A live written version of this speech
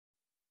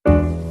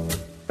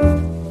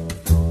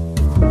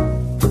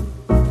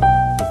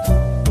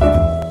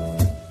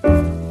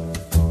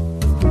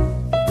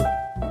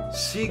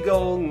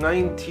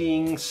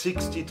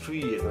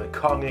1963, an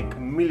iconic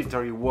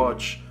military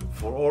watch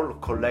for all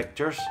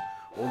collectors,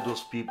 all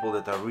those people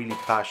that are really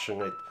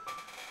passionate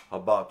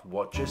about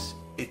watches.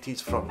 It is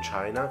from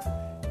China,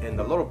 and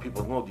a lot of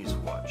people know this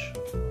watch.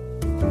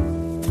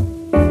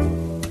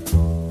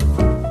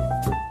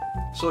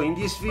 So in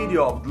this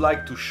video I would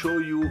like to show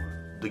you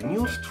the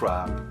new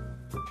strap,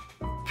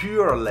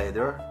 pure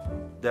leather,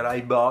 that I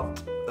bought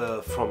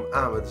from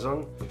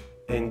Amazon,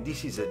 and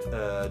this is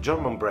a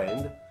German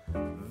brand,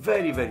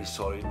 very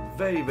solid,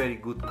 very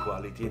good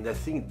quality, and I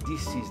think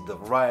this is the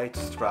right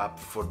strap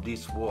for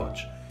this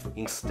watch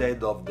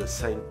instead of the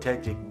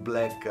synthetic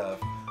black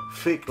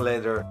fake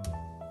leather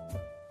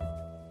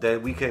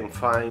that we can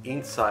find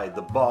inside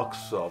the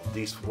box of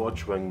this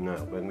watch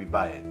when we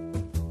buy it.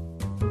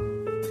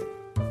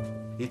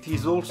 It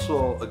is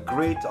also a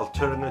great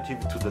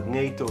alternative to the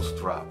NATO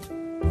strap.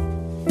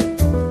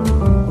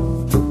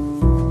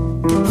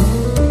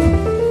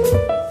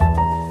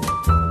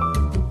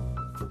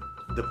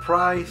 The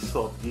price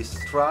of this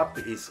strap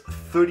is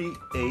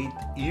 38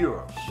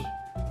 euros.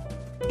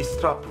 This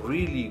strap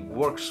really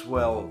works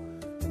well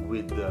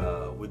with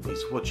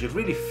this watch. It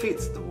really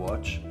fits the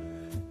watch,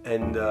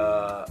 and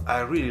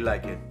I really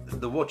like it.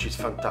 The watch is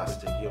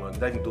fantastic, you know, and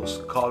then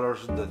those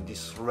colors,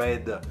 this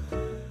red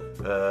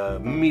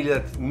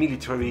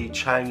military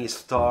Chinese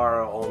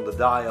star on the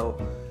dial,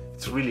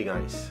 it's really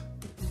nice.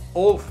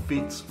 All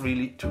fits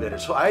really together.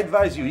 So I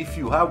advise you, if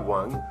you have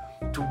one,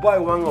 to buy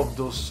one of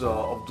those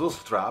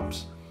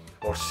straps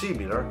or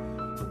similar,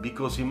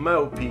 because in my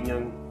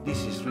opinion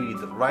this is really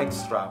the right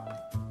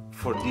strap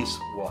for this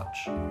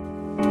watch.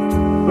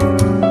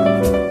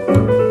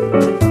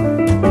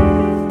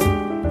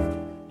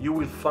 You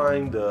will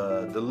find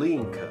the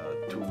link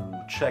to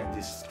check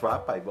this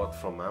strap I bought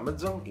from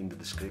Amazon in the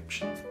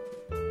description.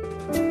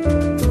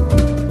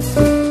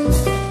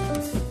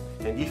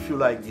 And if you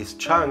like this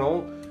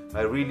channel,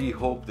 I really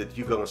hope that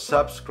you're gonna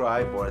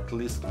subscribe, or at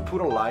least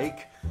put a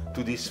like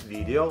to this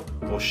video,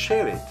 or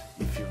share it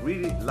if you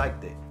really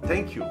liked it.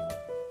 Thank you.